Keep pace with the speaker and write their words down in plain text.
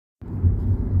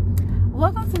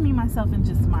Welcome to Me, Myself, and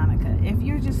Just Monica. If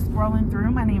you're just scrolling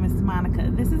through, my name is Monica.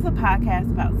 This is a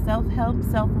podcast about self-help,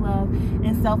 self-love,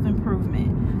 and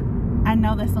self-improvement. I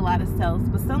know that's a lot of selves,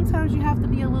 but sometimes you have to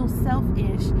be a little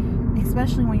selfish,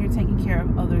 especially when you're taking care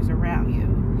of others around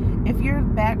you. If you're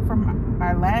back from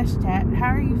our last chat, how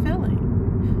are you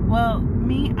feeling? Well,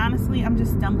 me, honestly, I'm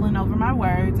just stumbling over my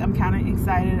words. I'm kind of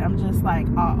excited. I'm just like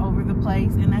all over the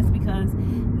place, and that's because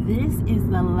this is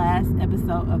the last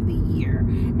episode of the year.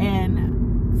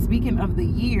 And speaking of the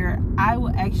year, I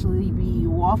will actually be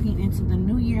walking into the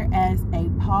new year as a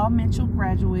Paul Mitchell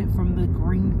graduate from the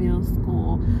Greenville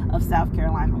School of South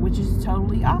Carolina, which is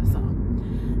totally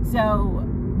awesome. So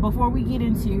before we get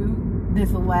into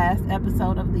this last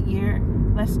episode of the year,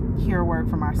 let's hear a word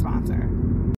from our sponsor.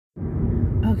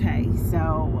 Okay,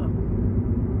 so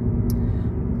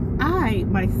I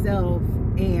myself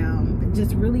am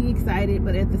just really excited,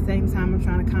 but at the same time I'm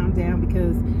trying to calm down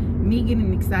because me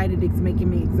getting excited is making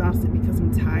me exhausted because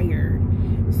I'm tired.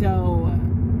 So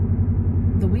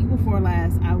the week before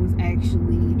last, I was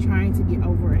actually trying to get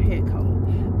over a head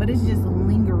cold, but it's just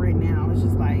lingering now. It's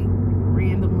just like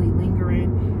randomly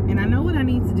lingering, and I know what I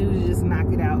need to do to just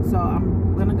knock it out. So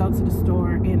I'm gonna go to the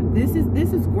store, and this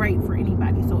is great for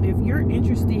anybody. So if you're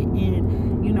interested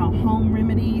in, you know, home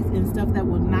remedies and stuff that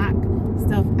will knock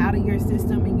stuff out of your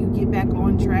system and you get back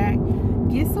on track,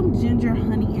 get some ginger,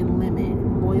 honey, and lemon.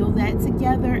 Boil that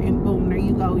together, and boom, there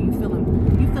you go. You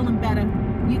feeling better.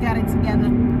 You got it together.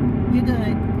 You're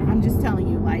good. I'm just telling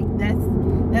you, like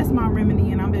that's my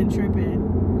remedy, and I've been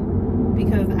tripping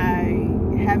because I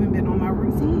haven't been on my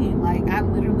routine. Like I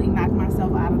literally knocked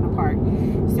myself out of the park.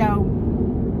 So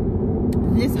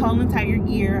this whole entire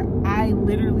year, I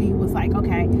literally was like,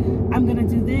 okay, I'm gonna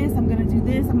do this, I'm gonna do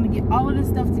this, I'm gonna get all of this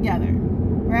stuff together,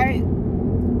 right?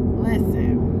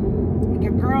 Listen,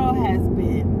 your girl has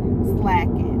been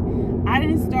slacking. I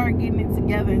didn't start getting it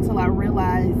together until I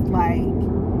realized, like,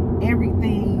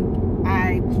 everything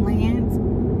I planned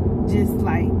just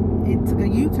like it took a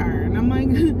U-turn. I'm like,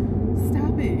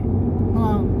 stop it.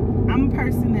 I'm a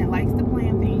person that likes to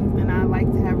plan things, and I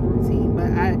like to have a routine,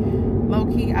 but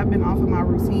low-key, I've been off of my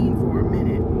routine for a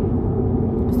minute.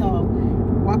 So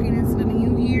walking into the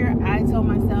new year, I told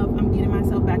myself I'm getting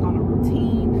myself back on a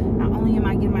routine. Not only am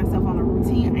I getting myself on a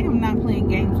routine, I am not playing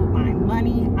games with my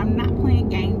money. I'm not playing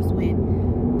games with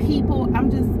people.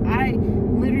 I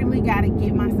literally got to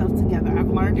get myself together. I've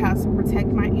learned how to protect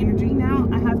my energy now.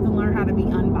 I have to learn how to be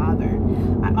unbothered.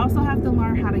 I also have to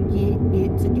learn how to get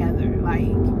it together.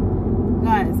 Like,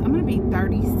 guys, I'm going to be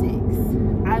 36.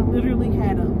 I literally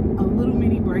had a little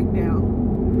mini breakdown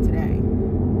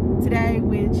today,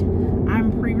 which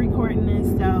I'm pre-recording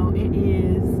this, so it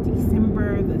is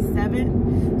December the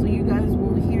 7th. So you guys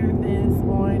will hear this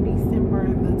on December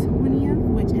the 20th,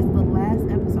 which is the last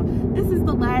episode. This is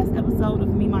the last episode of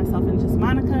Me, Myself, and Just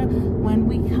Monica. When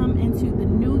we come into the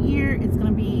new year, it's going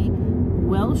to be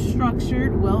well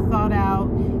structured, well thought out,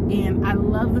 and I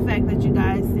love the fact that you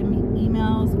guys send me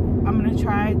emails. I'm going to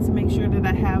try to make sure that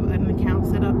I have an account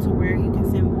set up to where you can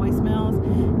send voicemails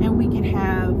and we can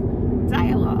have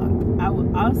dialogue. I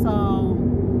would also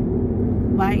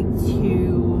like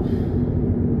to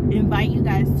invite you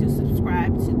guys to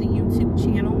subscribe to the YouTube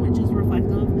channel, which is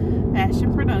Reflective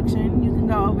Fashion Production. You can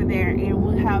go over there and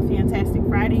we'll have Fantastic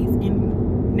Fridays,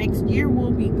 and next year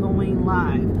we'll be going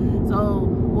live. So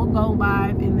we'll go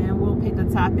live, and then we'll pick a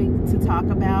topic to talk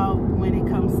about when it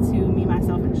comes to Me,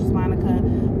 Myself, and Just Monica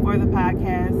for the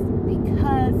podcast,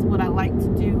 because what I like to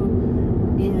do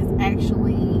is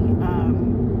actually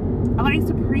I like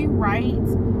to pre-write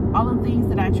all the things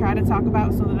that I try to talk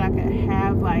about so that I could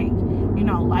have, like, you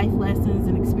know, life lessons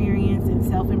and experience and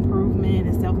self-improvement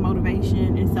and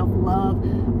self-motivation and self-love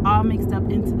all mixed up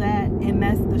into that. And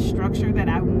that's the structure that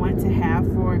I want to have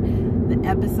for the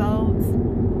episodes.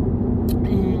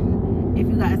 And if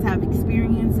you guys have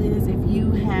experiences, if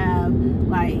you have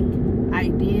like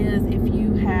ideas, if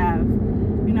you have,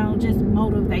 you know, just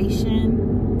motivation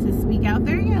to speak out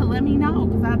there, yeah, let me know,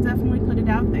 because I'll definitely put it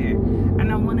out there. I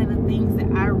know one of the things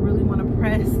that I really want to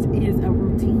press is a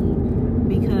routine,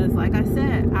 because like I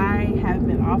said, I have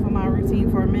been off of my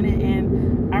routine for a minute,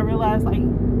 and I realized, like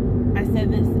I said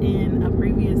this in a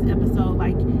previous episode,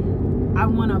 like I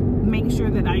want to make sure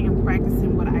that I am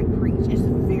practicing what I preach. It's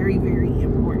very, very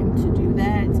important to do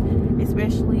that,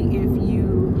 especially if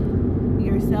you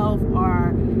yourself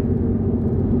are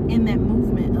in that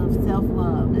movement of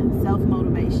self-love and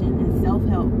self-motivation and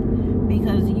self-help,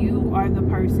 because you are the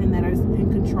person that is in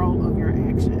control of your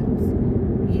actions.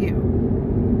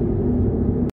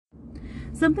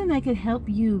 Something that could help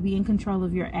you be in control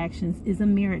of your actions is a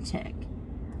mirror check.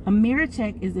 A mirror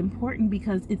check is important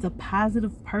because it's a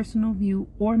positive personal view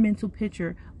or mental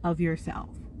picture of yourself,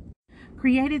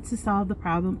 created to solve the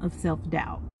problem of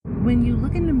self-doubt. When you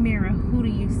look in the mirror, who do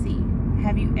you see?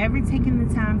 Have you ever taken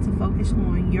the time to focus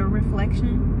on your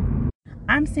reflection?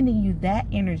 I'm sending you that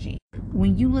energy.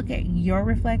 When you look at your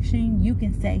reflection, you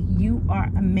can say you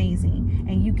are amazing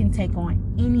and you can take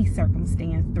on any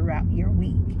circumstance throughout your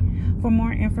week. For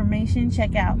more information,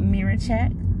 check out Mirror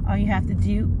Check. All you have to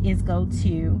do is go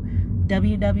to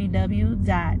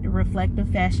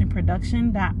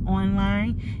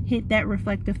www.reflectivefashionproduction.online, hit that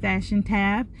Reflective Fashion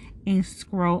tab, and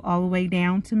scroll all the way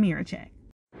down to Mirror Check.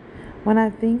 When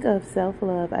I think of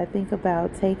self-love, I think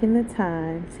about taking the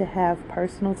time to have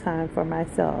personal time for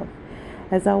myself.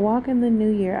 As I walk in the new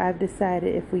year, I've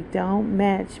decided if we don't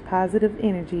match positive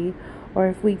energy, or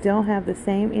if we don't have the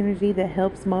same energy that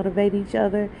helps motivate each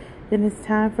other, then it's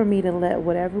time for me to let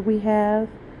whatever we have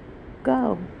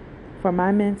go for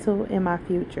my mental and my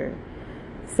future.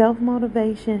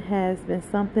 Self-motivation has been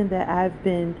something that I've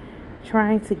been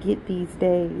trying to get these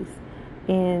days.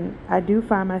 And I do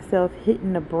find myself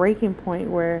hitting a breaking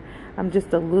point where I'm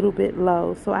just a little bit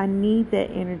low. So I need that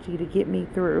energy to get me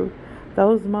through.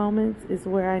 Those moments is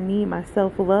where I need my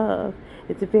self-love.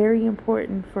 It's very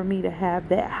important for me to have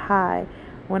that high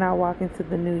when I walk into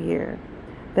the new year.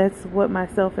 That's what my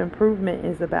self-improvement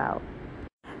is about.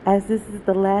 As this is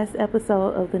the last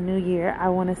episode of the new year, I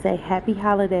want to say happy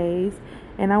holidays,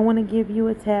 and I want to give you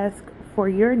a task for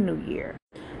your new year.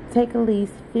 Take at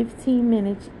least 15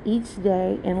 minutes each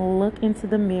day and look into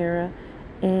the mirror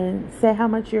and say how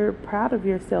much you're proud of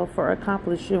yourself for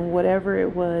accomplishing whatever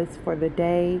it was for the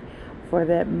day, for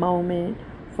that moment,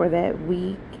 for that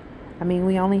week. I mean,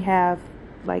 we only have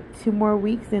like 2 more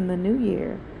weeks in the new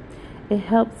year. It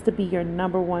helps to be your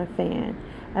number one fan.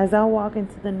 As I walk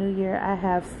into the new year, I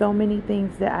have so many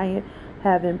things that I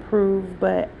have improved,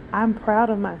 but I'm proud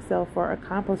of myself for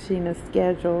accomplishing a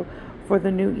schedule for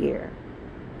the new year.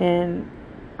 And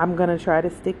I'm going to try to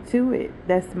stick to it.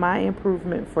 That's my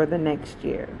improvement for the next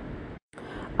year.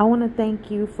 I want to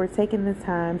thank you for taking the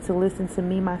time to listen to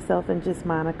me, myself, and just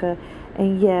Monica.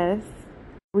 And yes,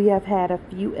 we have had a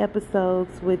few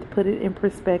episodes with Put It in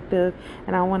Perspective.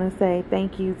 And I want to say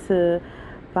thank you to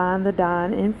Von the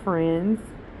Don and friends.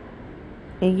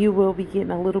 And you will be getting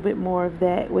a little bit more of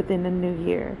that within the new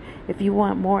year. If you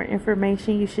want more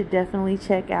information, you should definitely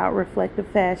check out Reflective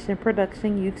Fashion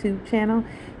Production YouTube channel.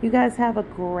 You guys have a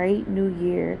great new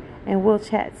year, and we'll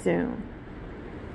chat soon.